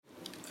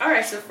All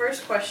right, so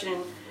first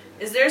question.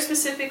 Is there a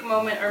specific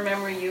moment or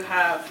memory you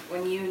have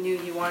when you knew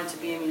you wanted to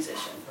be a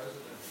musician?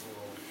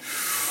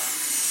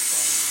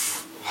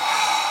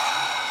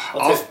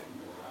 I'll take it.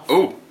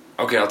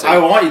 I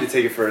want you to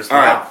take it first. All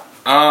right.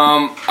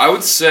 I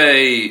would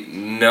say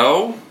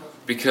no,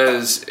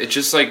 because it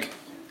just came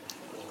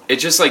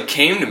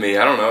to me.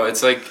 I don't know.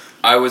 It's like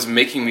I was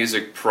making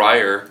music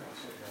prior,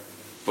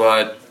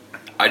 but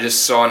I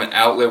just saw an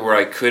outlet where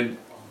I could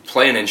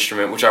play an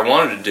instrument, which I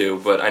wanted to do,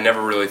 but I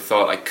never really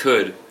thought I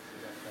could.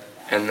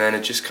 And then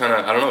it just kind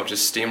of, I don't know,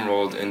 just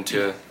steamrolled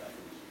into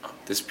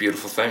this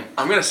beautiful thing.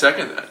 I'm going to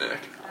second that, Nick.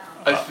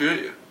 I feel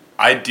you.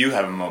 I do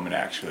have a moment,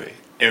 actually.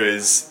 It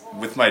was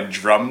with my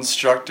drum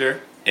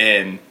instructor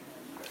in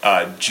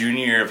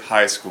junior year of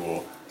high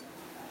school.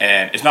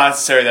 And it's not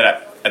necessarily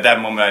that at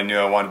that moment I knew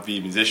I wanted to be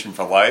a musician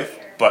for life,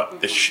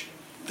 but the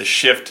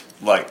shift,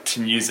 like,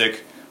 to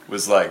music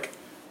was, like,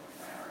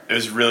 it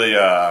was really,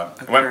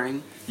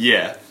 occurring?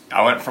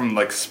 I went from,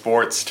 like,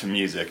 sports to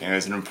music, and it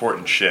was an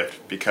important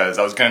shift because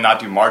I was going to not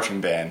do marching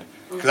band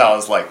because I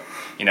was, like,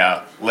 you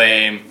know,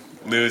 lame,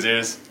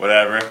 losers,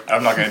 whatever.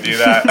 I'm not going to do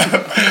that.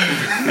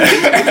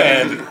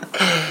 And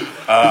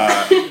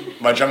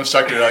my drum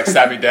instructor, like,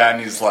 sat me down,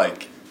 and he's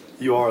like,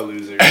 "You are a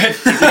loser.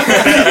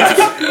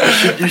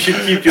 you should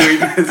keep doing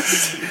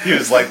this." He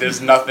was like,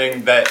 "There's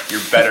nothing that you're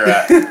better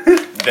at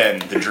than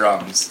the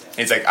drums."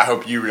 And he's like, "I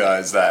hope you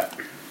realize that."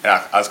 And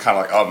I was kind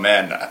of like, "Oh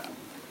man,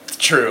 it's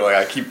true." Like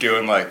I keep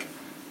doing like,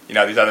 you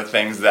know, these other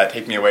things that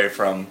take me away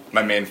from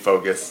my main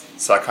focus.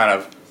 So I kind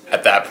of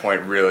at that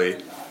point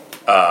really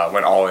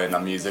went all in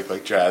on music,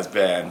 like jazz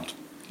band,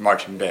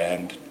 marching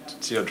band,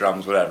 steel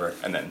drums, whatever.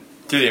 And then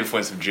through the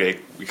influence of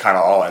Jake, we kind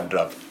of all ended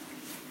up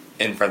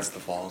in Friends of the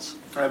Falls.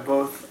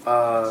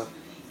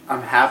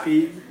 I'm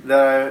happy that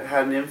I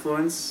had an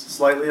influence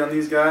slightly on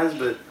these guys,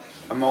 but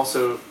I'm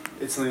also,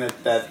 it's something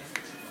that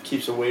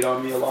keeps a weight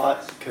on me a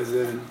lot, because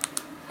then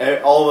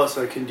all of us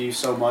can do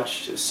so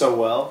much so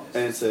well,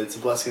 and it's a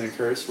blessing and a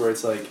curse, where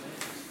it's like,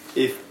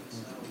 if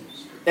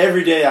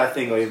every day I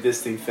think like if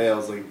this thing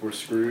fails, like we're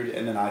screwed,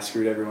 and then I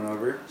screwed everyone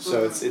over.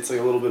 So it's like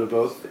a little bit of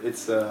both.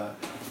 It's but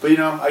you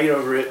know, I get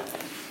over it.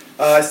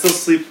 I still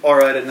sleep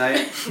alright at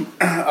night.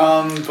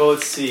 But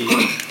let's see.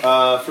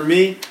 For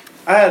me,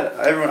 I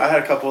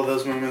had a couple of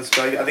those moments,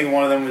 but I think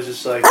one of them was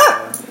just like,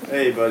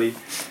 hey buddy.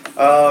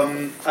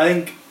 I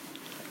think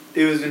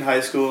it was in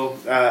high school.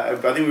 I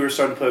think we were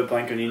starting to play with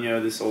Blanco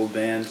Nino, this old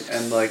band,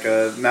 and like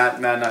Matt,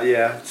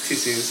 it's too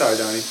soon. Sorry,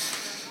 Donnie.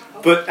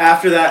 But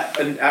after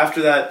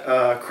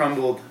that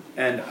crumbled,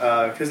 and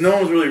because no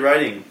one was really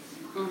writing,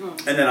 and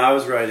then I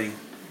was writing,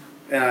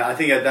 and I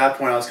think at that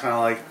point I was kind of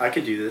like, I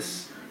could do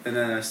this, and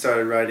then I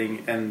started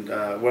writing, and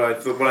what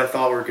I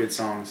thought were good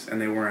songs,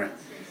 and they weren't,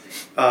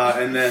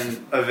 and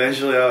then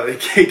eventually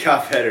it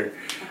got better,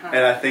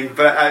 and I think,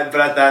 but at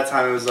that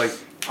time it was like,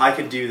 I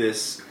could do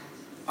this.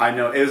 I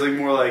know it was like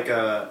more like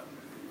kind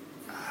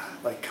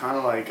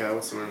of like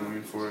what's the word I'm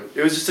looking for?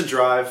 It was just a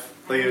drive.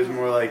 Like it was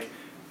more like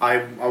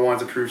I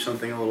wanted to prove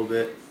something a little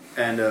bit,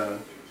 and I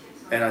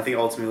think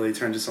ultimately it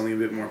turned to something a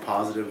bit more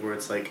positive, where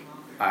it's like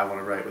I want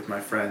to write with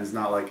my friends,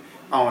 not like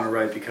I want to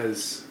write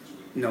because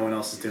no one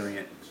else is doing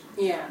it.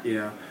 Yeah. You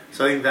know.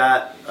 So I think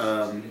that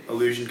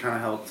illusion kind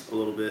of helped a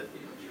little bit,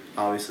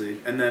 obviously,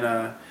 and then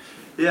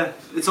yeah,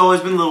 it's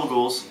always been little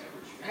goals.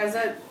 Has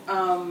that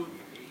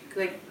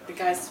like the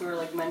guys who were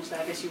like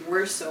mentioned, I guess you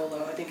were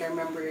solo. I think I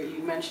remember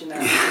you mentioned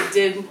that you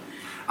did.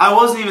 I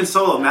wasn't even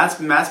solo. Matt's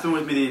been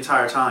with me the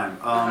entire time.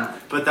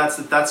 But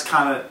that's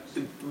kind of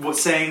what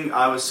saying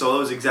I was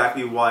solo is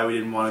exactly why we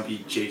didn't want to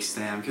be Jake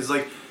Stam, because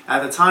like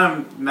at the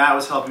time Matt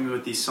was helping me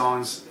with these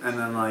songs, and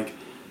then like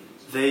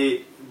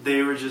they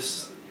were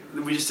just,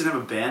 we just didn't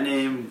have a band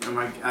name, and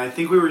like I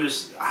think we were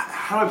just,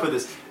 how do I put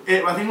this? I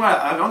don't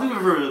think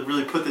we've ever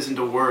really put this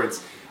into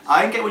words.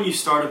 I get when you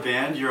start a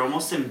band, you're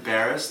almost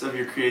embarrassed of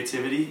your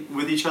creativity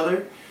with each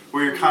other,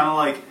 where you're kind of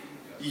like,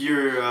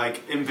 you're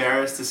like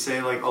embarrassed to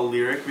say like a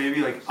lyric,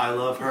 maybe like I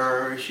love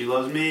her, she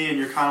loves me, and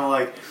you're kind of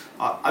like,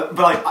 but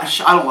like I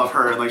don't love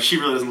her, and like she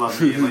really doesn't love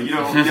me, and like you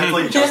know, you have to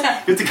like you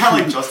have to kind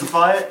of like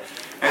justify it.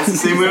 And it's the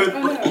same way with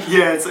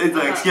it's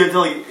like you have to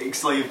like,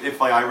 it's like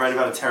if like I write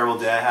about a terrible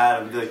day I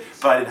had, I'd be like,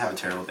 but I didn't have a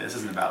terrible day. This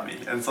isn't about me.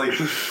 And it's like,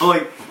 but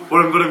like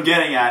what I'm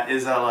getting at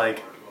is that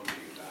like.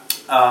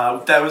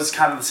 That was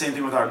kind of the same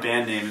thing with our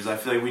band names. I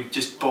feel like we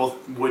just both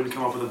wouldn't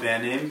come up with a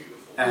band name,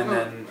 and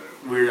then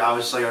I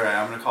was just like, all right,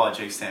 I'm gonna call it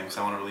Jake Stam because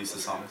I want to release the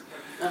songs.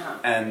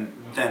 And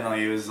then like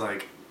it was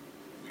like,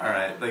 all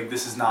right, like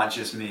this is not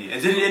just me.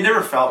 It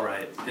never felt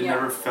right. It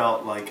never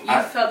felt like you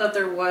felt that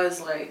there was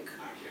like,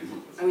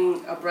 I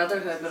mean, a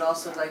brotherhood, but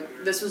also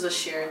like this was a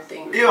shared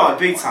thing. Yeah,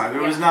 big time.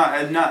 There was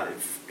not.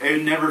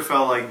 It never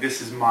felt like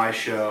this is my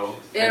show.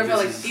 It never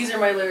felt like these are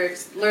my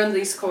lyrics. Learn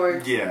these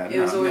chords. Yeah, it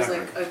was always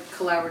never. like a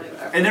collaborative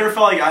effort. It never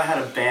felt like I had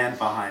a band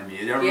behind me.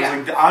 It never was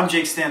like, I'm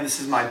Jake Stam, this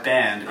is my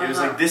band. It was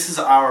like, this is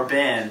our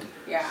band.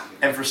 Yeah.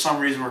 And for some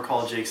reason we're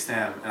called Jake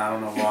Stam, and I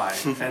don't know why.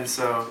 And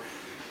so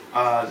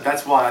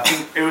that's why I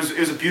think it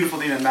was a beautiful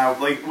thing that Matt,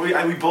 like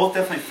we both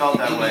definitely felt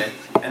that way.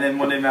 And then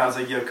one day Matt was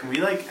like, yo, can we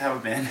like have a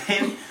band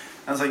name?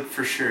 I was like,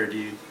 for sure,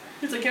 dude.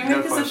 It's like, can we No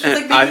make this? It's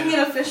question. like making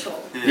it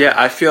official. Yeah,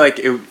 I feel like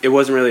it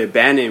wasn't really a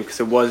band name because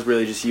it was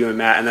really just you and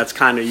Matt, and that's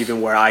kind of even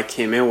where I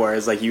came in, where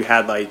it's like you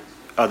had like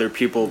other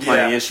people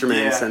playing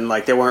instruments, and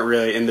like they weren't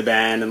really in the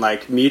band, and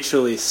like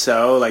mutually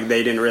so, like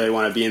they didn't really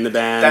want to be in the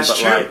band, That's but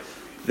true. like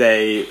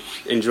they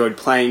enjoyed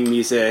playing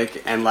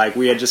music, and like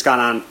we had just gone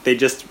on. They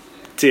just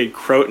did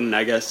Croton,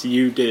 I guess.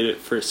 You did it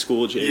for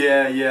school, Jake.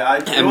 Yeah.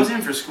 It wasn't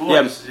even for school. Yeah.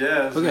 I just,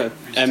 Okay. we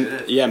just did And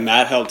it. yeah,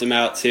 Matt helped him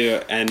out too,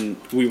 and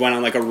we went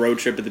on like a road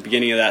trip at the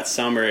beginning of that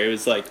summer. It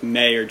was like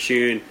May or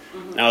June,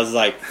 and I was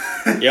like,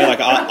 "Yeah, like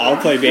I'll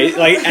play bass."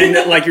 Like,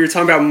 and like you were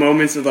talking about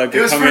moments of like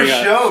It was for becoming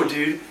a show,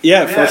 dude.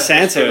 Yeah, for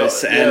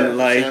Santos, and yeah,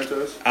 like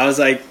Santos. I was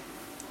like,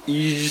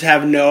 you just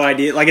have no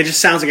idea. Like it just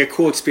sounds like a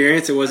cool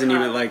experience. It wasn't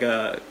even like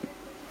a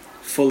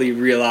fully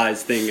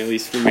realized thing, at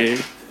least for me.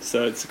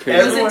 So it's crazy.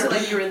 It Everyone- wasn't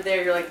until like you were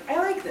there, you're like, I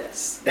like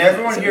this.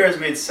 Everyone here has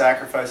made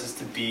sacrifices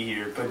to be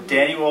here, but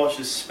Danny Walsh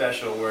is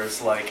special where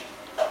it's like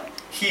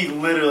he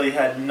literally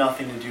had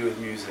nothing to do with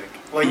music.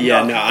 Like Yeah,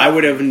 nothing. no, I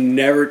would have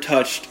never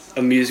touched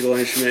a musical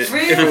instrument if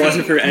it Really?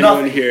 wasn't for anyone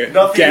Nothing- here.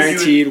 nothing to do with-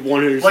 Guaranteed,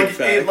 100% like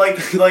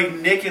fact. like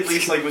Nick at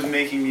least like was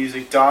making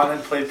music. Don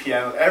had played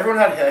piano. Everyone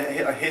had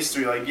a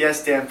history. Like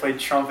yes, Dan played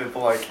trumpet,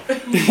 but like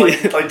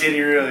did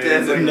he really?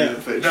 Dan It's like, didn't no.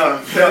 even play no,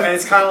 trumpet. no, and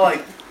it's kind of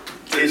like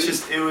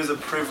it was a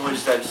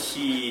privilege that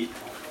he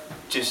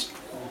just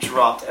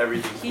dropped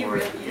everything He for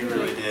it. really- He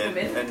really did,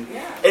 committed, and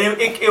yeah.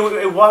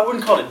 I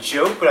wouldn't call it a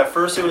joke, but at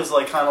first it was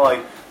like kind of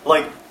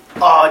like.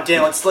 Oh,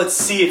 Dan, let's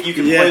see if you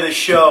can Yeah. play the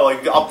show.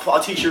 Like,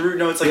 I'll teach you root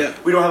notes. Like, Yeah.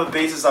 we don't have a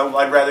bassist.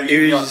 I'd rather you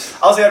It be on. was-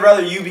 I'll say I'd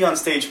rather you be on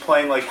stage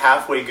playing like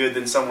halfway good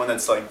than someone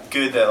that's like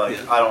good that like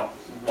I don't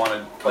want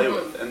to play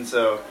with. And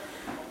so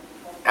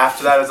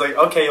after that, I was like,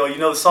 okay, well, you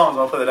know the songs.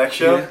 I'll play the next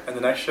show Yeah. and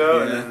the next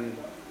show, Yeah.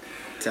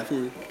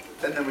 Definitely,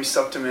 and then we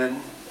sucked him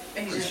in,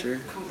 And you for just sure.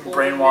 completely-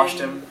 brainwashed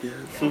him. Yeah.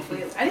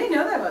 completely- I didn't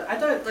know that, but I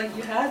thought like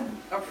you had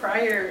a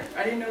prior.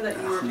 I didn't know that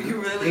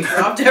you really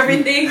dropped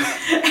everything.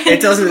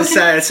 It doesn't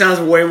sound. It sounds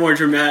way more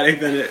dramatic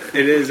than it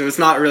is. It's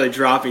not really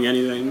dropping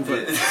anything,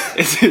 but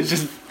it's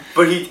just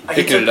But he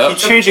Picking took, it up. he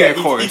took, Changing yeah, a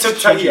chord. He took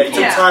time. Changing Yeah, a he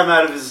took chord. time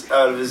out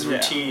of his Yeah.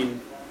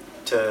 routine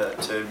to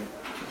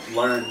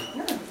learn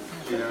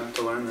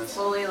to learn this.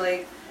 slowly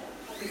like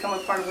become a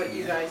part of what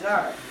you guys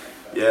are.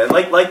 Yeah, and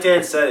like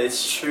Dan said,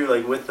 it's true.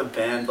 Like with the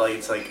band,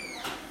 like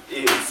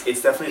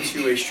it's definitely a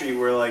two-way street.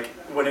 Where like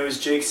when it was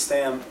Jake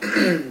Stam,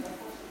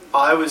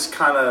 I was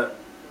kind of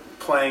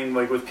playing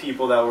like with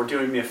people that were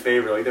doing me a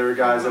favor. Like there were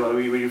guys that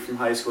we knew from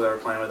high school that were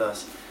playing with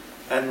us,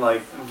 and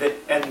like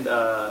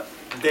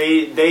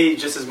they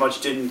just as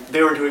much didn't.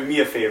 They were doing me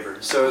a favor.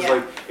 So it was Yeah.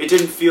 like it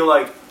didn't feel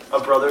like a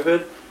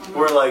brotherhood.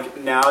 Where like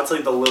now it's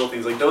like the little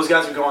things. Like those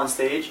guys would go on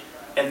stage.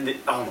 And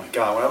oh my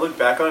god, when I look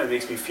back on it, it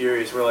makes me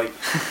furious. We're like,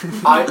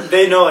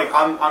 they know like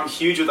I'm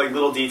huge with like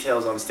little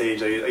details on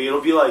stage. Like, it'll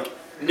be like,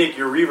 Nick,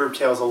 your reverb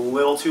tail's a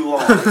little too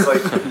long. It's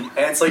like, and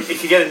it's like it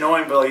can get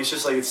annoying, but like it's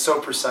just like it's so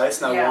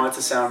precise, and I Yeah. want it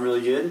to sound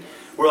really good.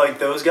 We're like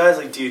those guys,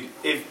 like dude,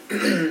 if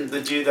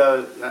the dude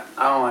that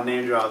I don't want to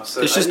name drop,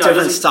 so it's just no, it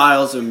different doesn't-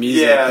 styles of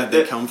music that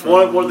they come from.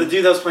 One of the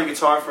dude that was playing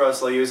guitar for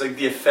us, like it was like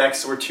the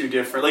effects were too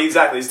different. Like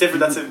exactly, it's different.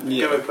 That's a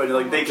Yeah. good way to put it.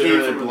 Like they They came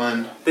really from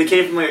blend. they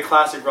came from like a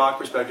classic rock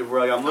perspective, where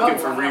like I'm looking Oh,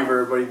 for wow.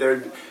 reverb, but they're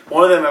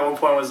one of them at one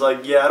point was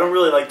like, yeah, I don't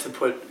really like to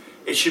put.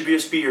 It should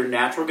just be your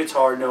natural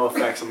guitar, no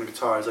effects on the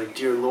guitar. It's like,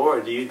 dear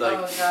Lord, dude, like,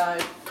 Oh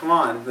god. come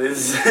on.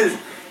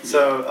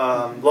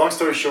 So, long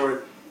story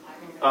short,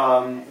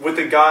 with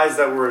the guys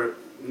that were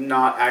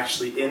not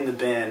actually in the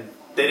band,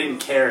 they didn't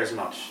care as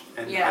much,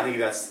 and Yeah. I think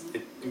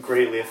it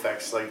greatly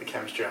affects like the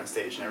chemistry on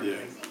stage and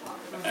everything.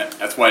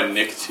 That's why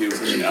Nick too was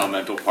such an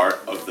elemental part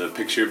of the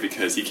picture,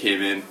 because he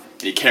came in and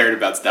he cared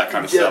about that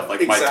kind of Yeah, stuff.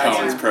 Like my exactly.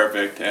 tone's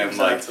perfect, and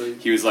Exactly.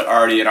 like he was like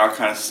already in our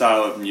kind of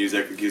style of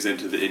music. Like, he was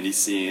into the indie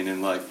scene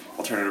and like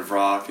alternative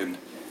rock, and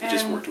it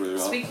just And worked really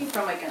well. Speaking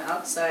from like an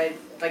outside,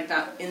 like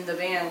not in the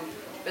band,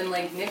 and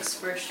like Nick's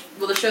first,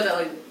 the show that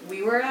like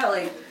we were at,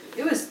 like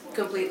it was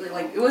completely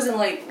like it wasn't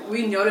like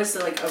we noticed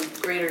like a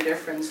greater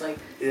difference. Like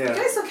you Yeah,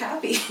 guys look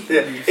happy.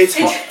 yeah.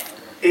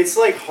 It's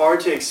like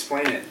hard to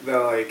explain it,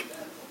 but like.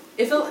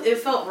 It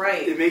felt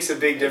right. It makes a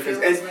big difference.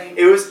 It feels And like-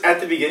 it was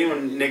at the beginning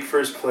when Nick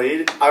first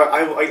played.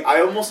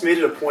 I almost made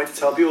it a point to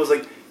tell people, I was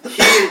like,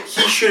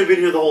 he should have been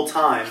here the whole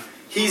time.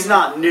 He's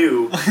not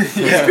new. He's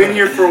been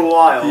here for a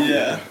while.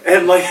 Yeah.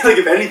 And like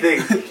if anything,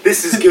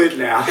 this is good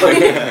now.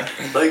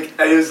 Like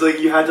and it was like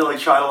you had to like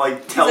try to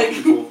like tell like-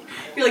 people.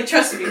 You're like,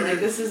 trust me, like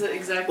this is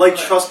exactly. Like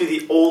what- trust me,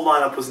 the old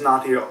lineup was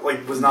not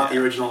the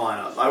original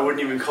lineup. I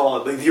wouldn't even call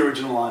it like the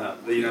original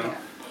lineup. You know.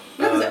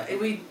 Yeah. No, 'cause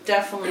we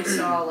definitely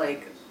saw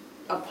like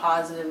a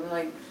positive,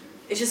 like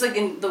it's just like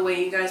in the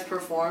way you guys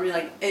perform,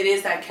 like it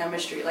is that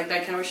chemistry, like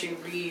that chemistry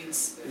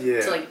reads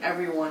Yeah. to like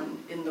everyone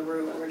in the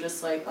room, and we're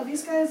just like, oh,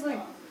 these guys like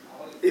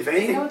If they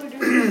anything, know what they're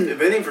doing. if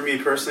anything for me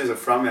personally as a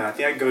frontman, I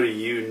think I go to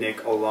you,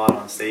 Nick, a lot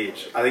on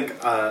stage. I think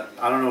I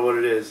don't know what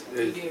it is.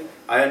 You do.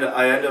 I end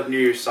up near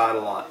your side a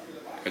lot,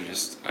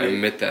 I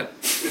emit that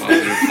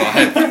positive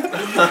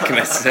vibe. What can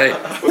I say?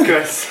 What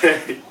can I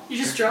say? You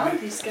just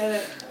drunk. You just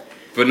gotta.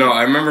 But no,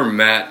 I remember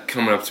Matt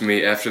coming up to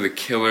me after the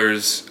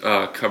Killers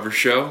cover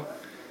show,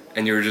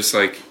 and you were just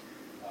like,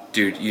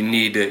 "Dude, you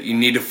need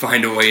to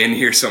find a way in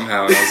here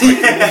somehow." And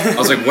I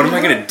was like, "What am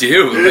I gonna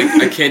do?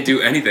 Like, I can't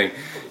do anything."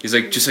 He's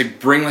like, "Just like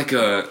bring like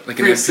an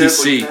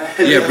MPC,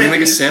 yeah, bring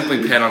like a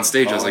sampling pad on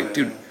stage." I was like,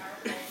 "Dude,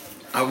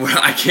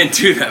 I can't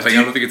do that. Like,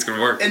 I don't think it's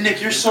gonna work." And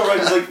Nick, you're so right.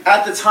 'Cause, like,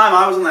 at the time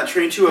I was on that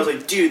train too. I was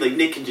like, "Dude, like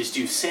Nick can just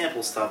do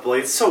sample stuff. But,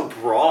 like, it's so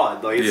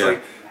broad. Like,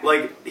 it's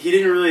like he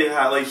didn't really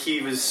have, like, he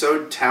was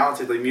so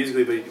talented, like,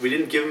 musically, but we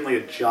didn't give him like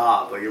a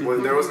job. Like,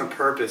 there wasn't a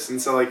purpose.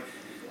 And so, like,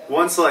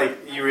 once like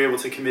you were able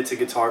to commit to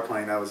guitar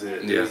playing, that was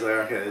it. It was like,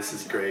 okay, this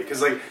is great.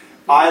 Because like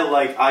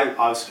I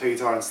obviously play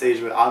guitar on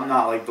stage, but I'm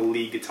not like the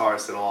lead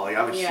guitarist at all. Like,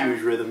 I'm a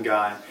huge rhythm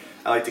guy.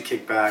 I like to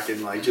kick back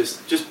and like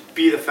just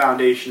be the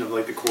foundation of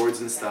like the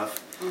chords and stuff.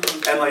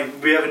 And like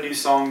we have a new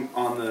song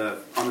on the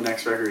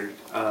next record,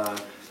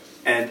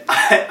 and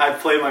I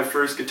play my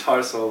first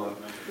guitar solo.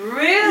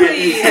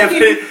 Really? Yeah,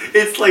 but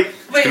it's like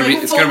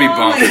it's gonna be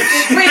bonkers.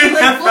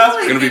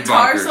 It's gonna be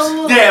guitar bonkers.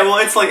 solo? yeah, well,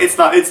 it's like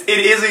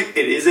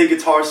it is a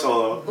guitar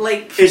solo.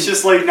 Like It's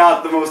just like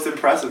not the most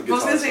impressive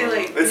guitar I was gonna solo.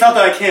 say, like- It's not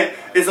that I can't.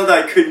 It's not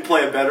that I couldn't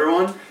play a better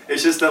one.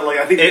 It's just that like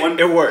I think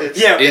It works.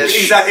 Yeah, It's-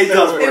 exactly. It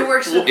does work. it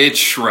works. It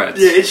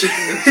shreds. Yeah,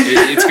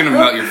 It's gonna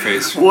melt your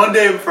face. One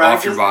day in practice,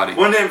 Off your body.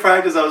 One day in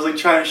practice, I was like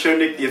trying to show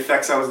Nick the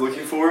effects I was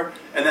looking for,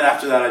 and then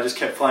after that, I just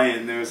kept playing,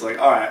 and it was like,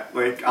 all right,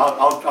 like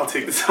I'll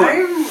take this one.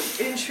 I'm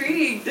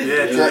intrigued. Yeah,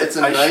 It's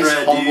a I nice,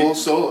 shred, humble dude.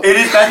 solo. It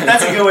is.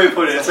 That's a good way to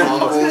put it. It's like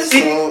Humble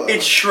solo.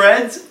 it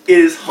shreds. It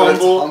is But it's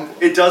humble. humble.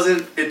 It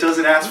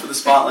doesn't ask for the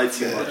spotlight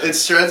too much. It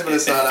shreds, but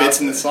it's not fits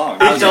out in the song.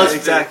 It does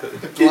exactly.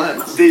 It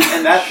blends.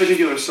 And that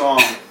particular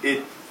song,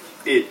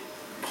 it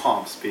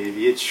pumps,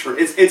 baby.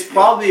 It's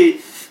probably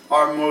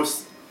our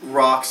most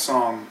rock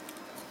song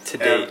To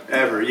date.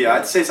 ever. Yeah,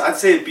 I'd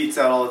say it beats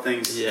out all the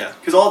things. Yeah.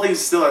 Because all the things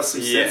still have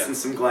some Yeah. synths and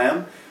some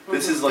glam.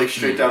 This is like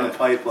straight down the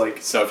pipe, like.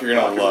 So if you're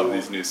gonna love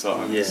these new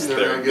songs, Yeah. They're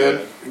they're really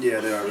good. Yeah,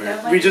 they are. We Right.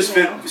 have, We like, just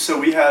you know. so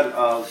we had.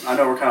 I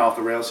know we're kind of off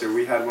the rails here.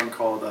 We had one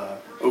called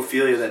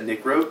Ophelia that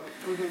Nick wrote,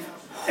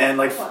 and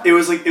like it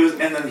was,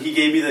 and then he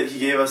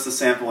gave us the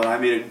sample, and I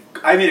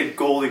made a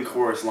golden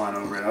chorus line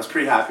over it. I was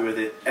pretty happy with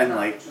it, and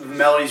like the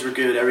melodies were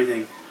good,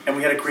 everything, and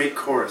we had a great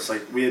chorus.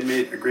 Like we had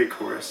made a great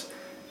chorus,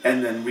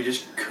 and then we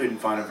just couldn't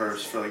find a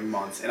verse for like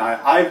months. And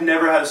I've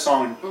never had a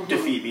song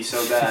defeat me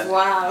so bad.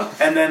 Wow.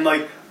 And then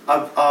like.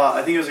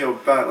 I think it was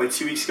about like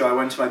 2 weeks ago. I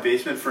went to my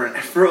basement and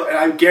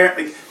I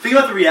guarantee. Like, think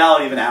about the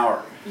reality of an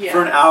hour. Yeah.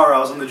 For an hour, I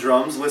was on the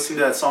drums listening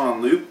to that song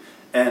on loop,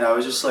 and I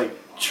was just like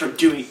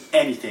doing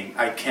anything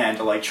I can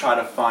to like try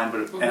to find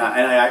what. And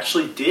I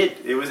actually did.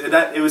 It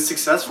was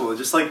successful. It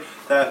just like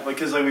that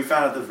because like we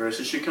found out the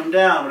verses should come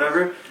down,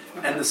 whatever,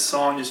 and the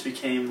song just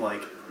became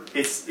like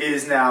it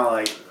is now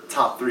like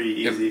top 3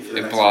 easy. for the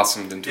It next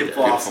blossomed into a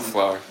beautiful blossomed.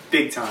 flower.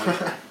 big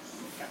time.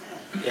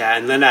 Yeah,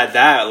 and then at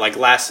that, like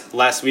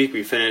last week,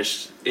 we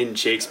finished in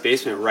Jake's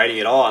basement writing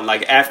it all, and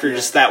like after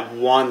just that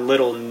one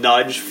little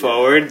nudge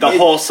forward, the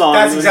whole song.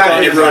 That's was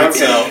exactly done. it. Wrote It's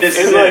itself. This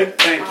is like-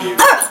 it. Thank you.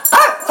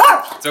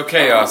 It's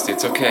okay, Austie.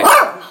 It's okay.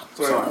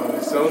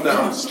 Sorry, settle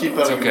down. Just keep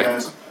up, okay. you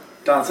guys.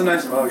 Don, it's a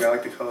nice mug. I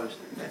like the colors.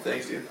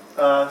 Thanks, dude.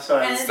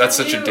 Sorry. And is That's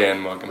that such a what Dan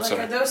mug, I'm like,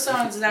 sorry. Are those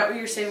songs, is that what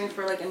you're saving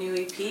for like a new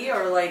EP,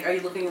 or like are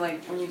you looking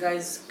like when you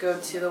guys go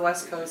to the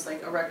West Coast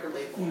like a record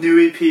label? New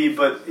EP,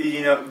 but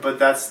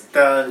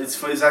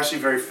it's actually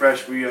very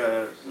fresh. We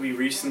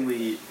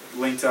recently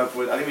linked up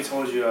with, I think we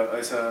told you,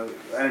 it's a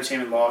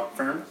entertainment law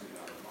firm.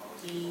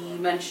 He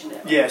mentioned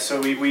it. Yeah,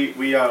 so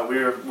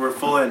we're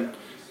full in,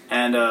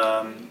 and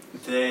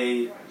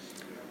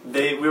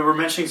we were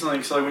mentioning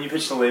something. So like when you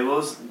pitch the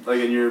labels, like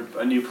in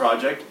a new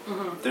project,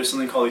 there's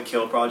something called a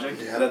kill project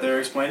that they're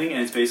explaining,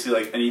 and it's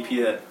basically like an EP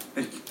that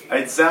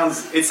it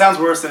sounds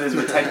worse than it is,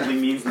 but technically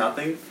means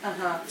nothing.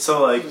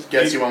 So like Just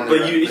gets you on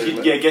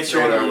the gets you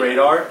on radar. the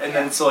radar, and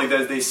then so like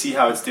they see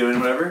how it's doing,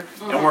 whatever.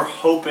 And we're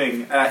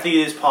hoping, and I think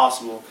it is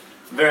possible,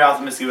 very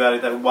optimistic about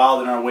it, that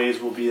Wild in Our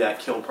Ways will be that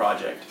kill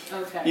project.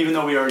 Okay. Even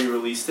though we already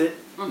released it.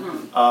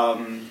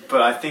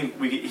 But I think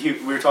we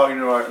were talking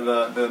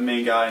to the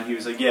main guy, and he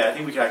was like, yeah, I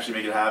think we could actually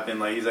make it happen.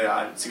 Like, he's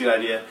like, it's a good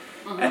idea.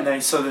 And then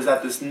so there's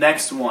this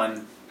next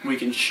one we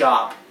can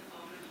shop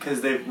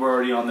because we're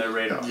already on their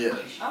radar. Yeah.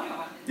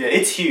 Oh. Yeah,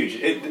 it's huge.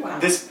 Wow.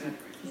 This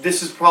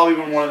has probably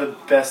been one of the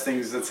best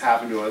things that's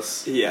happened to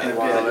us. Yeah, in a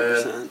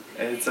bit. 100%.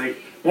 And it's like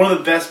one of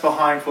the best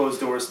behind closed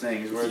doors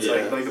things where it's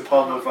like the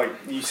public, like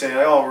you say,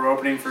 like, oh, we're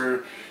opening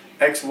for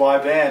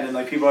XY band, and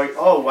like people are like,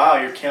 oh wow,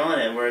 you're killing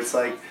it. Where it's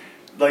like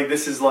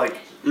this is like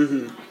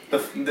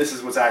this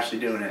is what's actually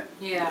doing it.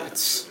 Yeah.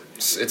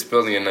 It's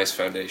building a nice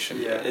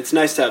foundation. Yeah. It's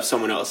nice to have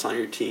someone else on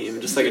your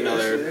team, just like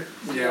another.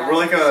 Yeah, we're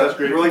like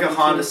a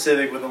Honda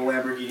Civic with a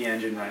Lamborghini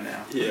engine right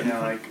now. Yeah. You know,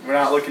 like we're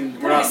not.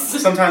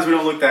 Nice. Sometimes we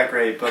don't look that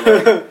great, but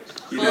like,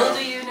 you Little know.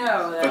 do you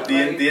know that. But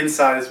the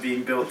inside is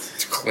being built.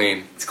 It's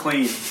clean. It's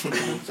clean.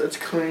 That's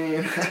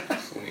clean.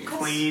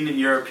 Clean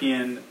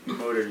European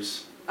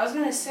motors. I was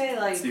gonna say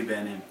like. It's a new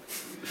band name.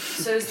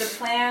 So is the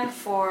plan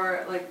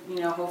for like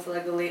hopefully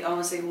like I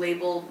want to say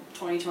label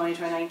 2020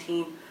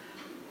 2019.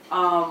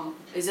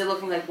 Is it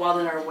looking like Wild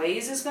in Our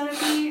Ways is gonna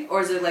be,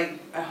 or is it like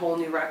a whole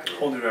new record?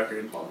 Whole new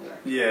record. Whole new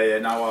record. Yeah,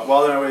 not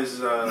Wild in Our Ways.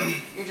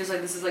 You're just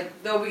like this is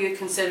like they'll be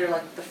considered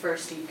like the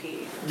first EP.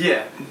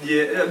 Yeah.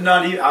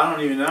 Not even. I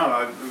don't even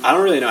know. I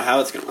don't really know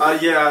how it's gonna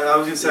work. Yeah, I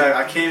was gonna say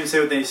I can't even say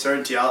with any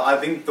certainty. I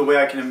think the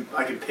way I can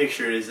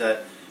picture it is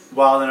that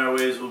Wild in Our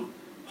Ways will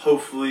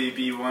hopefully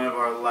be one of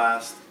our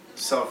last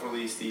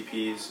self-released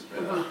EPs.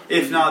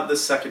 If not the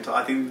second,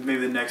 I think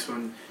maybe the next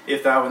one,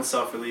 if that one's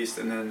self-released,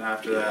 and then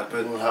after that.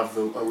 But we'll have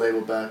a label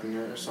backing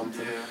it or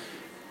something. Yeah.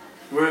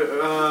 We've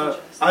always.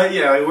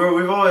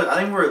 I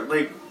think we're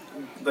like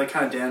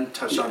kind of Dan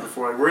touched on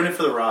before. Like, we're in it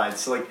for the ride.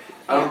 So like,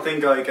 I don't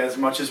think like as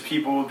much as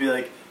people would be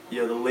like,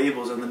 the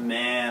labels and the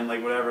man,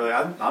 like whatever.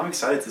 Like, I'm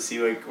excited to see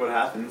like what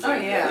happens.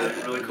 Like,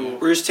 really cool.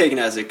 We're just taking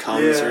it as it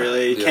comes. Yeah.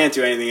 Really, you can't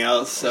do anything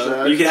else. So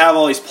Exactly. you can have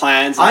all these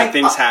plans and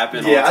things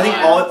happen. Yeah, all I the think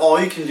time. all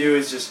you can do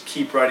is just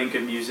keep writing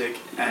good music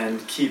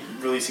and keep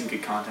releasing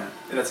good content.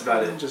 And that's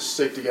about it. Just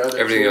stick together.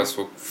 Everything else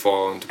will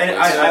fall into place. And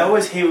I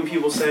always hate when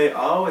people say,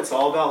 "Oh, it's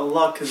all about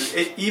luck," because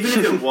even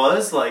if it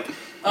was like.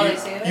 They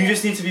say that? You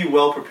just need to be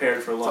well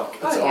prepared for luck.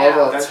 It's all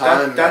about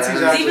time, that's man.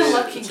 exactly Even it.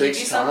 luck can It give you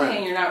takes something time.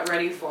 and you're not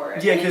ready for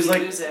it. Yeah, because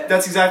because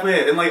that's exactly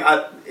it. And like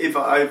if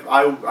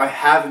I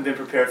haven't been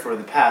prepared for it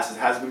in the past, it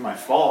hasn't been my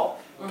fault.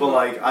 But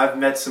like I've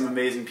met some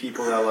amazing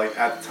people that like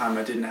at the time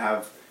I didn't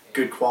have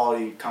good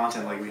quality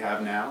content like we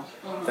have now.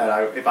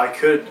 That if I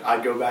could,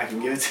 I'd go back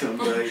and give it to them.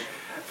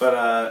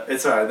 But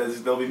it's alright.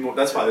 There'll be more.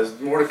 That's why there's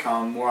more to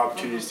come, more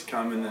opportunities to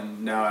come, and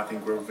then now I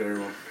think we're very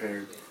well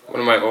prepared. One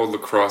of my old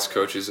lacrosse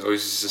coaches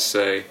always used to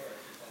say,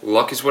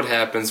 "Luck is what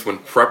happens when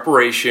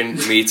preparation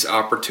meets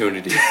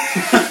opportunity."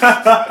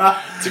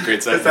 It's a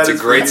great saying. It's a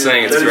great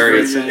saying. It's very,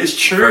 it's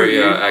true.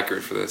 very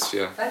accurate for this.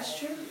 Yeah. That's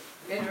true.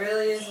 It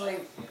really is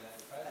like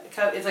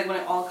it's like when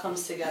it all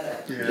comes together.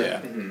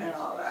 Yeah. And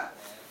all that.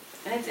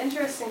 And it's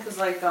interesting because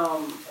like I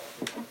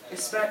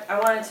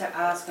wanted to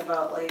ask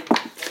about like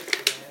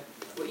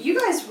you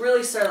guys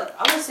really started. Like,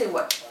 I want to say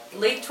what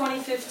late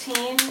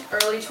 2015,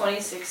 early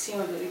 2016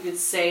 when we could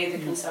say the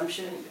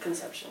consumption.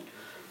 This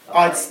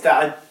is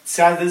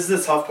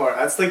the tough part.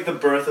 That's like the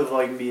birth of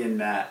like me and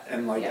Matt,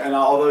 and like and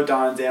although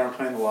Don and Dan were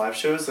playing the live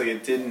shows, like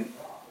it did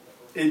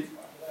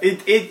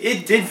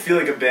feel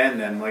like a band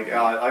then. Like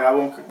I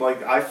won't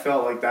like I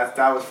felt like that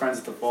was Friends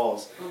at the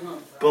Falls,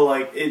 but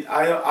like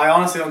I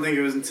honestly don't think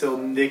it was until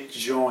Nick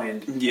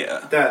joined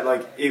that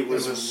like it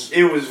was like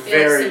serious.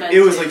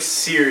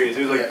 It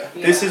was like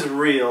this is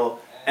real,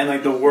 and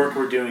like the work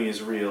we're doing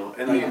is real,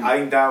 and like I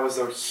think that was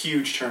a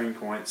huge turning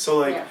point. So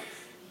like.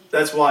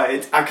 That's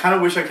why I kind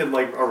of wish I could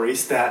like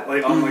erase that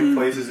like on like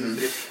places.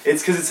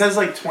 It's because it says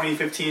like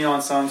 2015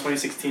 on some,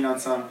 2016 on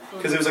some.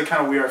 Because it was like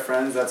kind of We Are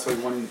Friends. That's like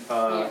when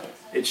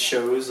it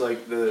shows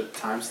like the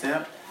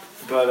timestamp.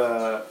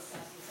 But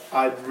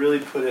I'd really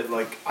put it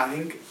like I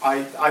think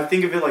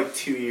of it like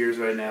 2 years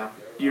right now,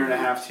 year and a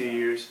half, 2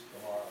 years.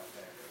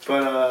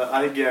 But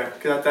I think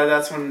because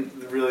that's when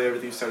really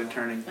everything started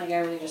turning. Like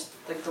everything just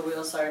like the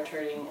wheels started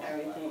turning,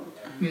 everything.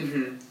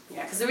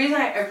 Yeah, because the reason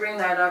I bring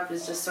that up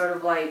is just sort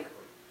of like.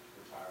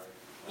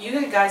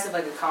 You guys have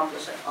like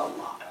accomplished like a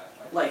lot,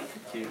 like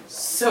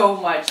so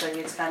much. Like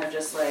it's kind of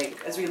just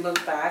like as we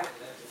look back,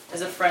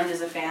 as a friend,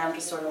 as a fan, I'm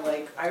just sort of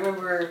like I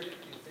remember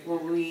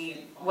when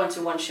we went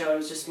to one show. It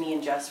was just me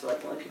and Jess were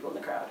like the only people in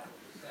the crowd.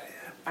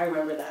 I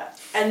remember that.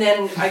 And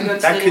then I go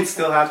to that could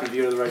still happen if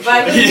you go to the right show.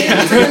 But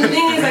the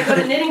thing is, I go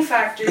to Knitting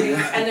Factory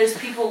and there's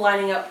people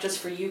lining up just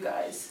for you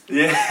guys.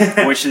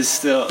 Yeah, which is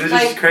still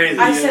like, crazy.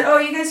 I said, "Oh,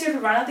 you guys here for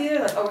Vinyl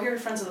Theater?" Like, "Oh, we're here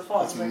for Friends of the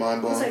Falls." That's mind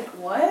blowing. I was like,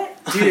 "What?"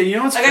 Dude, you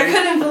know what's like crazy? I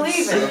couldn't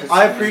believe it.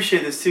 I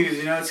appreciate this too because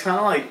it's kind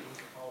of like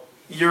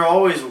you're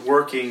always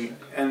working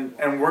and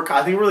work.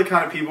 I think we're the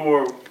kind of people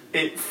where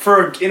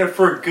for a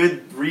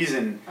good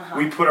reason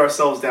we put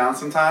ourselves down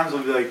sometimes.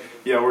 We'll be like,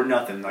 "Yeah, we're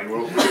nothing." Like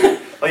we're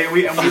like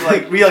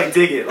we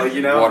dig it, like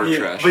water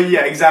trash. But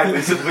yeah,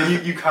 exactly. So, but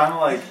you kind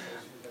of like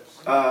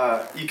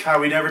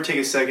we never take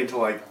a second to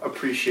like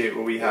appreciate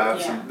what we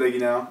have, and I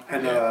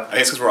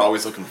guess because we're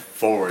always looking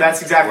forward.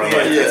 That's exactly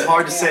it. It's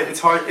hard to say. It's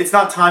hard. It's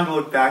not time to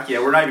look back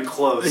yet. We're not even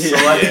close. So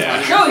I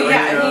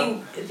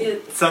mean,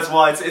 so that's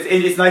why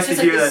it's nice to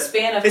hear the that.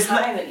 span of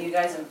time that you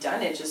guys have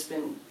done it just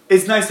been.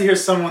 It's nice to hear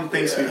someone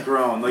thinks we've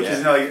grown. Like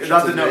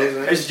not to know,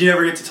 you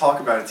never get to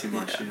talk about it too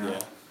much.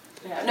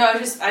 Yeah, no, I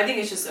think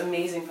it's just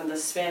amazing from the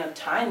span of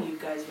time you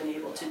guys been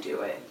able to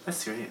do it.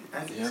 That's great.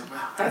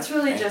 That's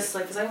really just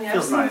like, because I mean,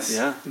 feels nice.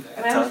 I mean,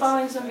 I'm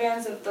following some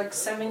bands that like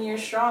 7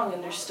 years strong,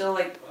 and they're still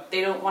like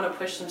they don't want to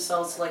push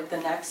themselves to like the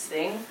next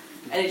thing,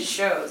 and it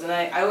shows. And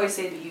I always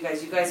say to you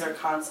guys are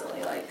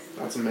constantly like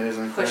that's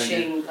amazing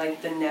pushing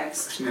like the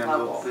next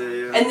level,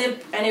 yeah.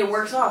 and it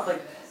works off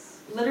like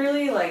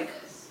literally like.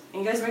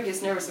 And you guys make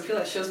us nervous. I feel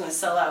like the show's gonna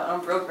sell out.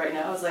 I'm broke right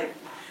now. I was like.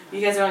 You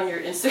guys are on your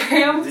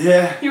Instagram.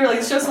 Yeah. You were like,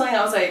 the show's selling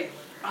out. I was like,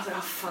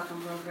 oh fuck, I'm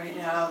broke right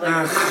now.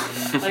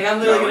 Like I'm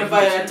literally gonna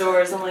buy it at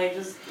doors. I'm like,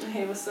 just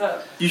Hey, what's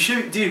up? You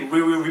should, dude.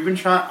 We've been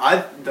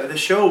trying. The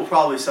show will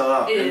probably sell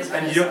out. It is.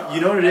 And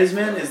you know what it is,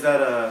 man, is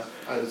that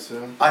I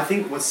assume. I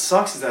think what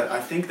sucks is that I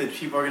think that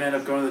people are gonna end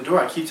up going to the door.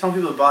 I keep telling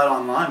people to buy it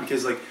online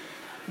because like,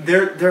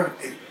 there's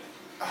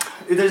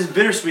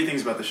bittersweet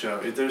things about the show.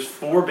 There's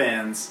 4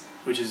 bands,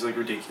 which is like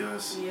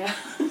ridiculous. Yeah.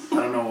 I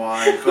don't know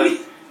why, but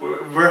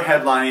we're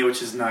headlining,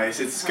 which is nice.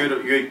 It's good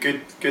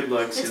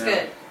looks. It's you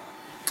know?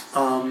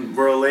 good.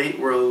 We're late.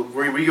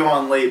 We go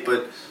on late,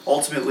 but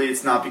ultimately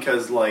it's not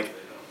because like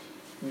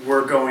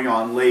we're going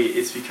on late.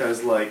 It's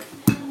because like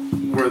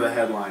we're the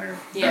headliner.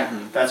 Yeah.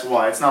 That's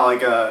why. It's not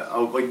like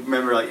like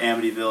remember like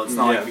Amityville. It's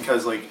not like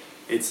because like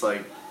it's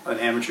like an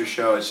amateur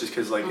show. It's just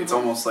because like it's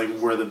almost like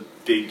we're the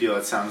big deal.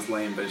 It sounds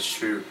lame, but it's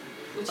true.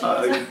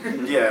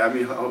 Yeah, I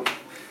mean,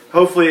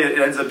 hopefully it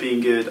ends up being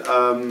good.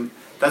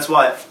 That's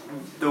why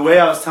the way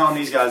I was telling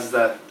these guys is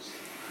that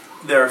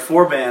there are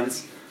 4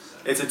 bands.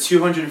 It's a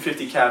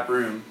 250 cap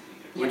room,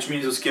 which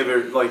means let's give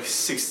it like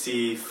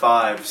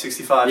 65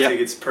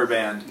 tickets per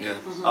band.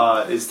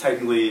 Yeah. Is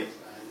technically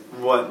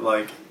what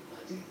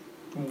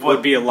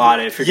would be a lot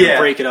if you're gonna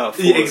break it up.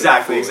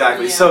 Exactly.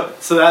 Yeah.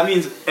 So that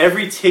means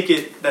every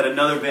ticket that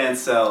another band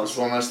sells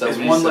There's one less is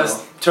one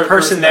less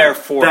person there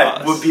for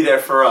that us. would be there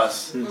for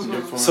us.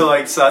 Mm-hmm. So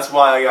that's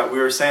why we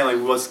were saying like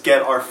let's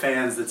get our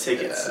fans the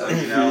tickets. Yeah.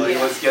 Like, you know, like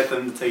let's get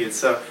them the tickets.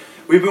 So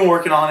we've been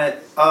working on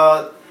it.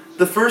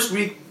 The first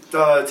week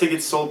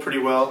tickets sold pretty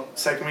well.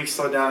 Second week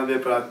slowed down a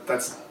bit, but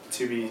that's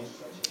to be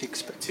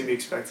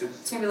expected.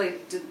 It's gonna be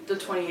like the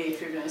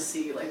 28th. You're gonna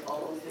see like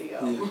all of the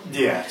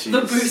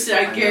the boosted.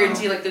 I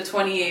guarantee like the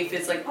 28th.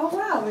 It's like, oh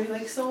wow, we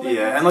like sold.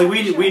 Yeah, and like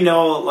we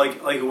know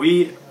like I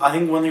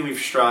think one thing we've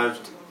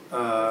strived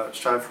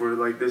for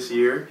like this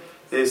year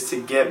is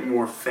to get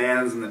more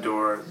fans in the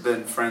door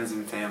than friends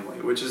and family,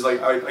 which is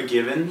like a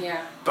given.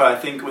 Yeah. But I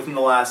think within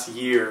the last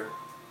year,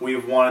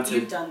 we've wanted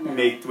You've to done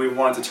that. we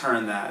wanted to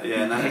turn that.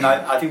 Yeah, and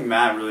I think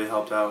Matt really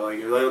helped out.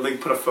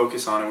 Like put a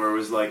focus on it where it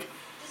was like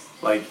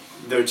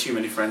there are too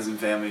many friends and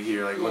family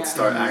here. Like let's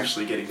start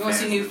actually getting. You want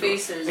fans to see in new the door.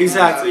 faces.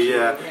 Exactly.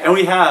 Yeah, and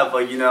we have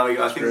I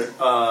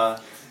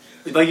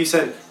think like you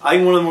said, I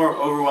think one of the more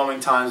overwhelming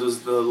times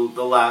was the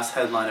last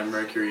headline at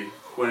Mercury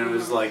when it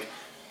was like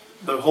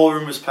the whole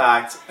room was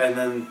packed and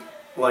then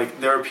like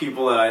there were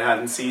people that I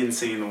hadn't seen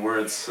singing the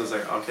words. So I was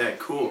like, okay,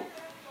 cool.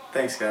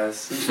 Thanks, guys.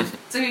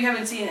 So you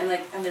haven't seen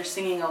it, and they're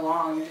singing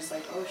along. You're just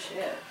like, oh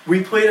shit.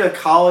 We played the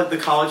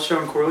college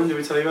show in Cortland. Did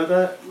we tell you about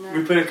that? No.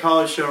 We played a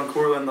college show in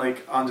Cortland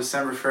like on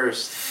December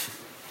 1st,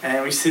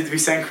 and we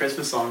sang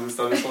Christmas songs and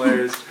stuff. It was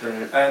hilarious.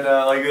 Right. And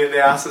like they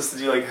asked us to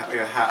do like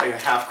a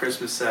half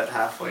Christmas set,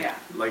 half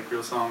like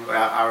real songs, like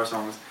our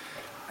songs,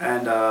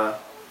 and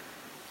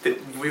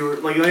we were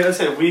like I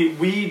said,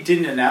 we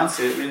didn't announce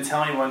it. We didn't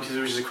tell anyone because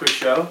it was just a quick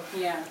show.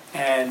 Yeah.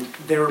 And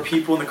there were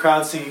people in the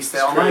crowd singing "Stay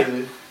All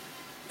Night."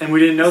 And we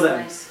didn't know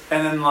them. Nice.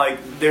 And then like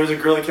there was a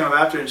girl that came up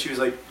after and she was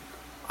like,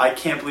 I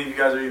can't believe you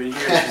guys are even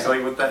here. She's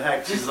like, what the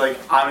heck? She's like,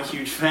 I'm a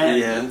huge fan.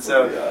 Yeah. And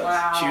so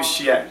Wow.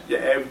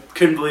 I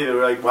couldn't believe it.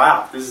 We're like,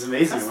 wow, this is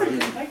amazing.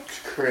 It's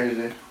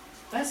crazy.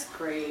 That's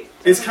great.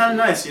 It's kind of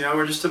nice, you know.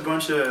 We're just a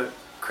bunch of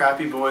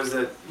crappy boys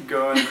that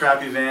go in a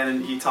crappy van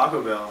and eat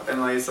Taco Bell, and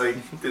like it's like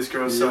this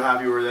girl's so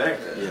happy we're there.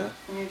 Yeah.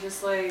 And you're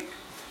just like,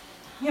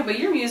 yeah, but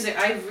your music,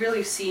 I've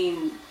really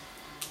seen,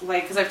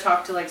 like, because I've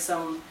talked to like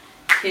some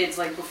kids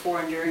like before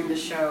and during the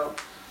show,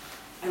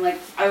 and like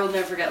I will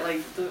never forget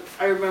like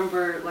I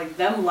remember like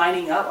them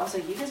lining up. I was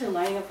like, you guys are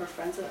lining up for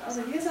friends at, I was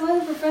like, you guys are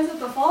lining up for friends at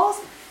the Falls?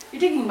 You're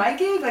taking my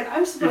gig? Like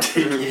I'm supposed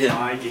to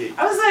My gig.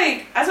 I was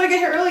like, that's why I get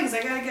here early because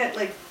I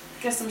gotta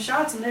get some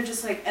shots, and they're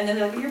just like, and then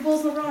they're like, you're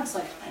Bulls in the Bronx.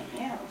 Like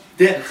I am.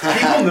 Yeah,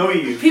 people know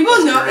you.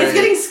 People know. It's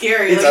getting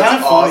scary. It's like, kind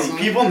of awesome.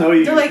 funny. People know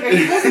you. they're like, are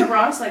you Bulls in the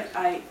Bronx? Like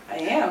I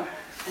am.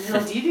 And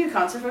they're like, do you do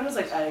concert photos?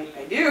 Like I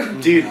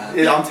do. Dude,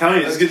 I'm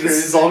telling you,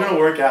 this is all gonna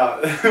work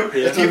out.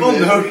 People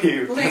know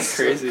you. Like, That's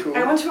crazy.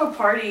 I went to a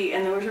party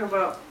and they were talking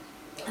about,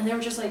 and they were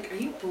just like, are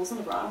you Bulls in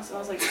the Bronx? And I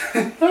was like,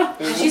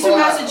 and she's from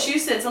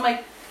Massachusetts. I'm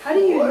like, how do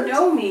you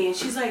know me? And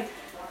she's like,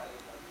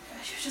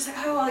 she was just like,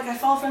 oh, like I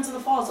follow Friends of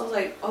the Falls. I was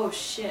like, oh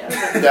shit. I was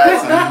like,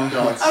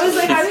 That's I was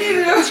like, how do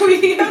you know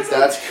me? I was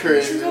That's like,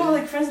 crazy. she's like, oh,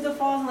 like Friends of the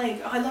Falls. And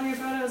like, oh, I love your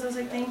photos. I was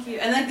like, thank you.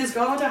 And like this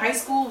girl I went to high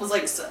school was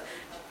like,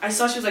 I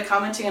saw she was like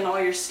commenting on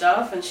all your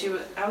stuff, and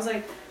I was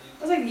like,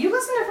 you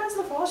listen to Friends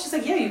of the Falls? She's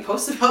like, yeah, you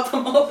post about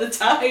them all the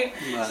time.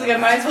 She's like, I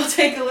might as well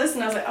take a listen.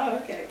 I was like, oh,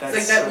 okay. It's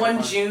like that so one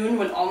fun. June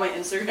when all my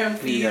Instagram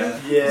feed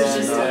was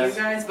just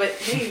you guys. But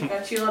hey,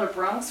 got you a lot of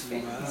Bronx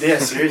fans. Yeah,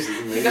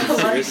 seriously. You got a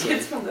lot of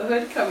kids from the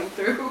hood coming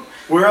through.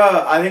 We're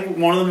I think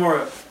one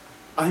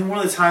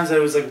of the times that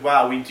it was like,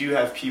 wow, we do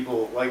have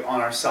people like on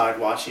our side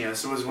watching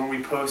us. It was when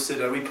we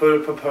posted. We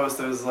put up a post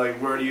that was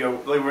like, where do you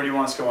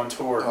want us to go on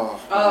tour?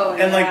 Oh,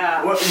 And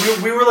yeah.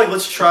 like we were like,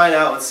 let's try it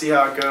out. Let's see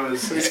how it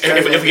goes.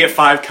 If we get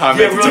 5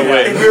 comments, it's a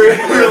win. We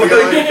were like,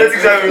 that's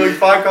exactly. We were like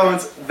 5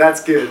 comments.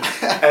 That's good.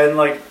 And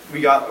like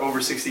we got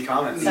over 60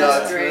 comments.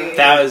 That's great.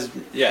 That was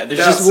there's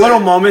just little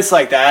moments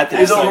like that.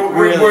 It's like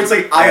where it's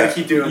like I gotta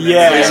keep doing this.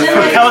 Yeah, And it then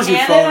like propels you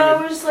Canada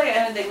forward. was just like,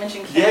 and like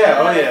mentioned Canada.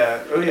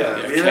 Yeah, oh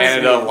yeah. Yeah,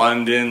 Canada,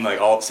 London,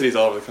 like all cities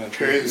all over the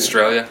country. Crazy.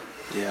 Australia.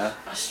 Yeah.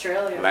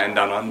 Australia. Land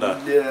down under.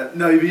 Yeah,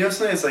 no, but you know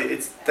something? It's like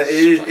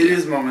it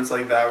is moments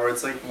like that where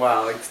it's like,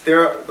 wow,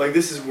 like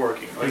this is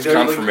working. Like It's they're,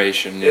 like,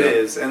 confirmation. It yeah.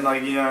 is, and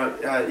like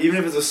even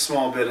if it's a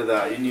small bit of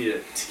that, you need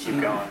it to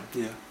keep going.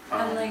 Yeah.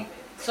 And like,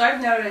 so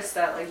I've noticed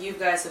that like you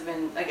guys have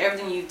been like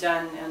everything you've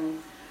done, and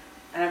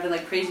I've been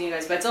like praising you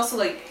guys, but it's also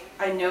like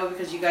I know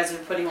because you guys are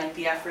putting like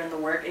the effort and the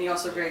work, and you're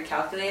also very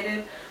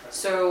calculated.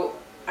 So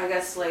I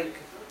guess like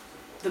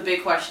the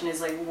big question is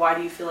like, why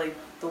do you feel like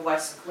the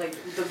West, like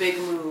the big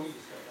move,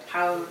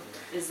 how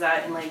is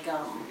that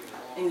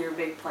in your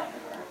big plan,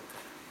 or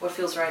what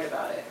feels right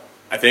about it?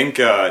 I think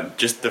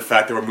just the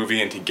fact that we're moving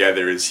in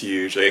together is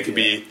huge. Like it could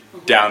be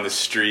down the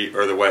street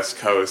or the West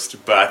Coast,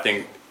 but I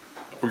think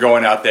we're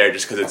going out there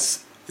just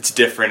because it's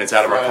different. It's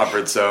out of our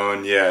comfort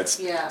zone. Yeah, it's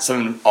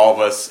something all of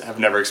us have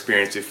never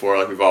experienced before.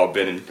 Like we've all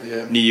been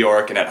in New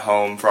York and at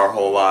home for our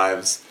whole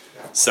lives,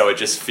 so it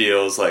just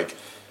feels like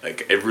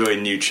a really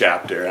new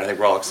chapter. And I think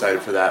we're all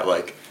excited for that.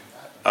 Like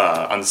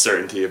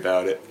uncertainty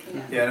about it.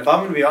 Yeah, and if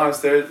I'm gonna be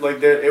honest,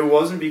 it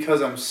wasn't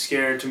because I'm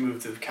scared to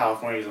move to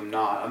California. Because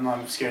I'm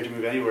not scared to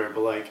move anywhere.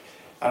 But like,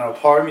 I don't know.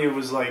 Part of me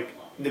was like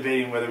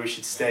debating whether we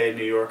should stay in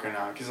New York or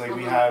not. Because like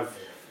we have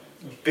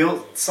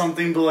built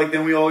something, but like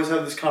then we always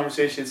have this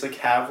conversation. It's like,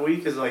 have we?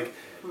 Because like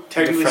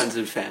technically, friends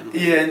and family.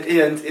 Yeah,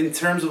 and in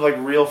terms of like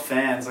real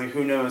fans, like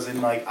who knows? In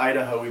like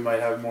Idaho, we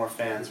might have more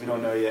fans. We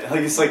don't know yet.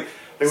 Like it's like.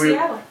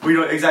 Seattle. We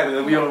don't exactly.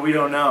 Like, we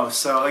don't know.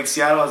 So like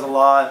Seattle has a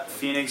lot.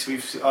 Phoenix,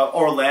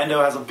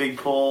 Orlando has a big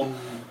pull.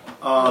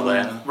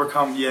 Atlanta.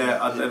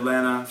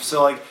 Atlanta.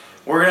 So like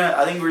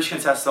I think we're just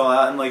gonna test it all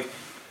out, and like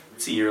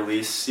it's a year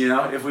lease. You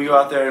know, if we go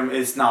out there and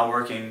it's not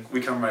working, we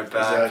come right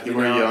back. Exactly. You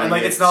We're know? young. And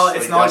like it's not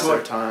that's like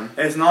our time.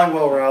 it's not like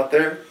while we're out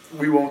there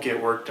we won't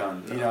get work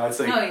done. You know, it's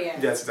like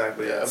that's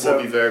exactly it.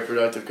 We'll be very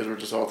productive because we're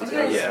just all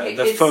together.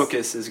 Yeah, the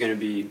focus is going to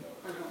be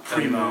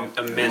primo.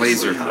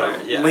 Laser.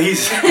 Yeah.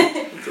 Laser.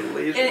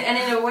 And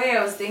in a way,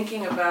 I was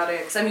thinking about it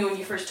because I mean, when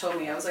you first told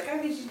me, I was like, "How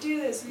could you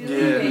do this?"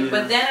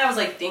 But then I was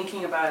like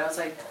thinking about it. I was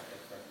like,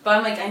 "But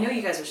I'm like, I know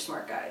you guys are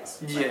smart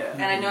guys. Like,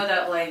 and I know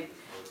that like,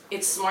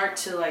 it's smart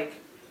to like,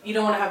 you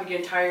don't want to have your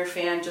entire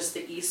fan just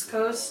the East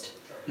Coast,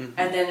 and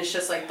then it's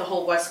just like the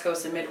whole West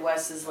Coast and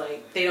Midwest is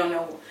like they don't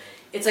know.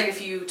 It's like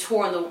if you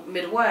tour in the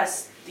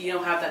Midwest, you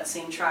don't have that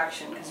same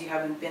traction because you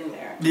haven't been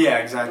there. Yeah,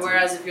 exactly.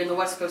 Whereas if you're in the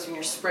West Coast and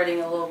you're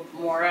spreading a little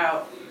more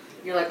out,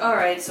 you're like, all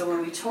right, so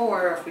when we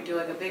tour, if we do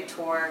like a big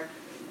tour,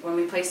 when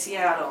we play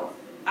Seattle,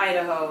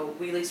 Idaho,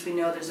 at least we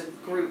know there's a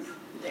group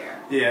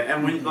there. Yeah,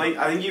 and when like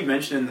I think you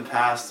mentioned in the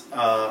past,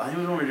 I think it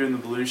was when we were doing the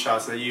balloon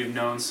shots that you've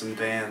known some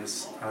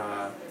bands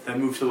that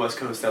moved to the West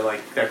Coast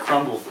that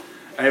crumbled.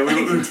 I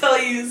can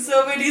tell you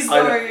so many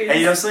stories. And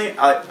you know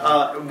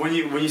something? When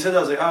you said that,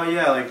 I was like, oh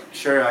yeah, like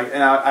sure.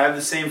 And I have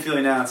the same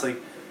feeling now.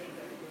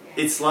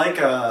 It's like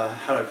how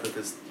do I put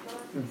this?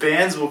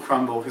 Bands will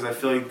crumble because I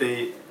feel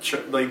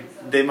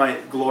like they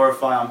might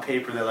glorify on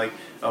paper that like,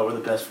 oh, we're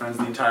the best friends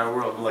in the entire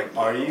world. But like,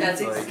 are you? That's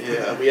like,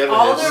 yeah, we have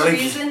all the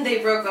reason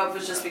they broke up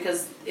was just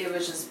because it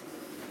was just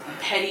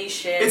petty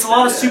shit. It's a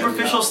lot of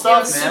superficial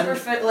stuff, man.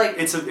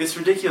 It's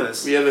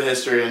ridiculous. We have a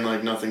history and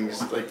like nothing's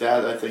like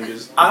that. I think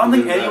is. I don't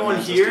think anyone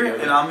here,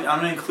 and I'm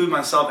gonna include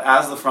myself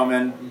as the front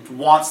man,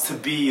 wants to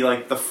be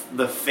like the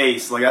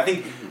face. Like I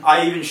think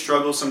I even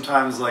struggle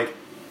sometimes like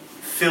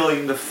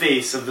filling the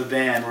face of the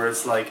band where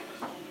it's like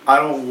I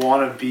don't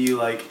want to be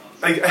like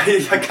I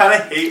kind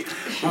of hate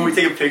when we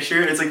take a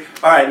picture. It's like,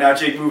 all right, now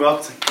Jake, move up.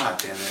 It's like, god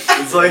damn it.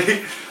 It's like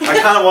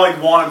I kind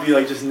of want to be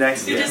like just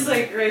next to You're him. just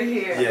like right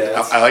here.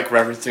 Yeah. I like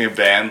referencing a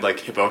band like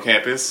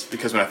Hippocampus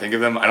because when I think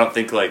of them, I don't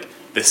think like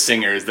the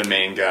singer is the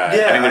main guy.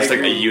 Yeah, I think they're just I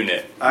like a agree.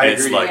 unit. I And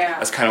it's agree. like Yeah.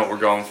 that's kind of what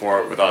we're going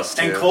for with us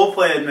too. And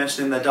Coldplay had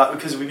mentioned in that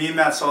because me and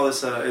Matt saw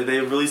this. They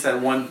released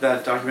that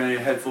documentary, A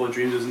Head Full of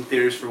Dreams. It was in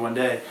theaters for one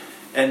day,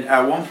 and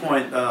at one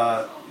point,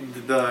 I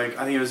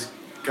think it was.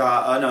 It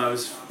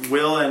was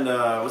Will and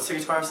what's the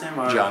guitarist's name?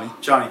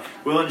 Johnny.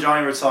 Will and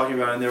Johnny were talking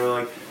about it, and they were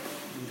like,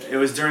 it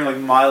was during like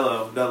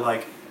Milo that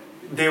like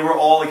they were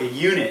all like a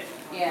unit.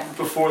 Yeah.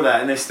 Before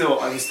that, and they still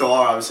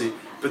are obviously.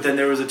 But then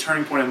there was a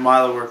turning point in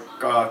Milo where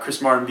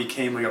Chris Martin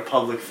became like a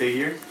public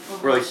figure,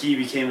 where like he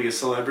became like a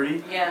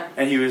celebrity. Yeah.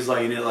 And he was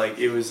like,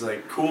 it was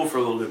like cool for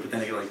a little bit, but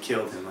then it like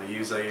killed him. Like he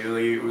was like,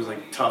 it was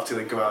like tough to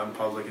like go out in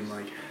public and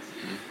like.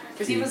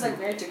 Because he was like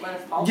married to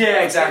Gwyneth Paltrow.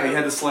 Yeah, exactly. He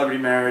had the celebrity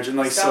marriage, and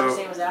like so. His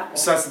name was Apple.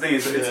 So that's the thing.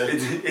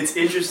 It's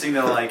interesting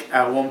that like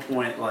at one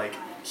point like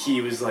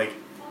he was like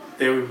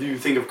you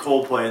think of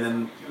Coldplay, and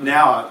then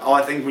now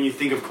I think when you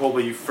think of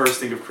Coldplay, you first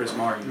think of Chris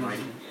Martin. Like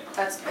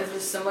It's a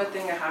similar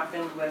thing that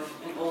happened with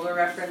an older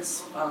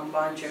reference,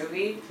 Bon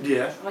Jovi.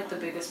 Yeah. I'm like the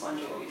biggest Bon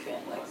Jovi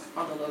fan, like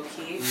on the low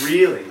key.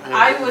 Really?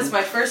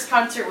 My first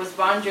concert was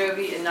Bon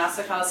Jovi in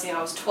Nassau Coliseum.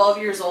 I was 12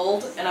 years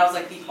old, and I was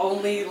like the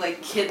only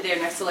like kid there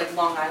next to like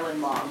Long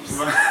Island moms.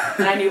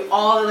 And I knew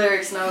all the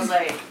lyrics, and I was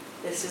like,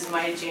 this is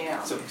my jam.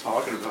 That's what I'm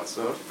talking about,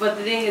 so. But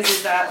the thing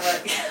is that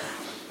like,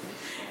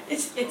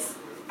 it's.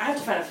 I have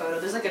to find a photo.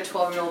 There's like a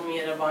 12-year-old me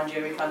at a Bon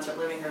Jovi concert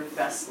living her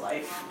best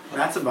life.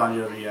 Matt's a Bon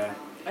Jovi guy.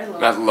 I love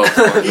Matt it. loves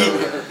Bon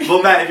Jovi.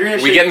 Well, Matt, if you're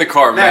gonna We get in the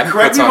car, Matt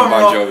correct puts me if on I'm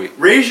Bon wrong. Jovi.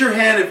 Raise your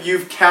hand if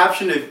you've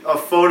captioned a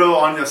photo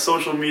on your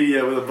social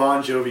media with a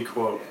Bon Jovi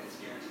quote.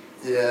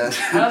 Yeah.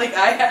 I don't think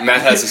I have.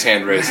 Matt has his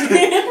hand raised.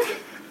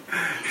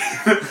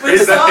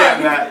 Raise that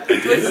hand, Matt.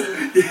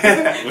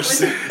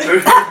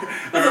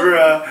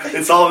 Remember,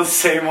 it's all the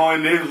same,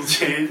 only names will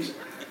change.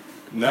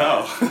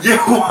 No. Yeah,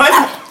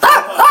 what?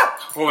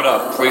 Pull it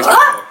up, please. Pull it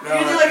up.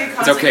 You do like a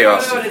concert okay, photo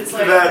Austin. and it's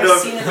like, Matt, I've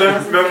seen it a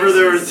thousand remember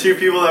there were places. 2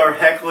 people that were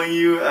heckling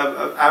you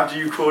after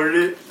you quoted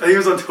it? I think it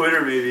was on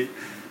Twitter, maybe.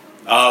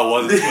 Oh,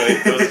 it was a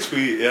tweet. It was a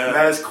tweet, yeah. Matt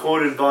has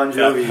quoted Bon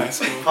Jovi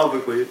Yeah.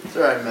 publicly. It's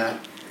alright, Matt.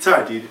 It's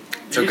alright, dude.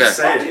 It's You okay. just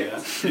say it.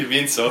 Yeah. You're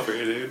being Sophie,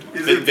 dude.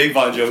 He's Big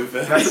Bon Jovi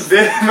fan.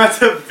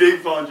 That's a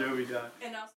big Bon Jovi guy. And also-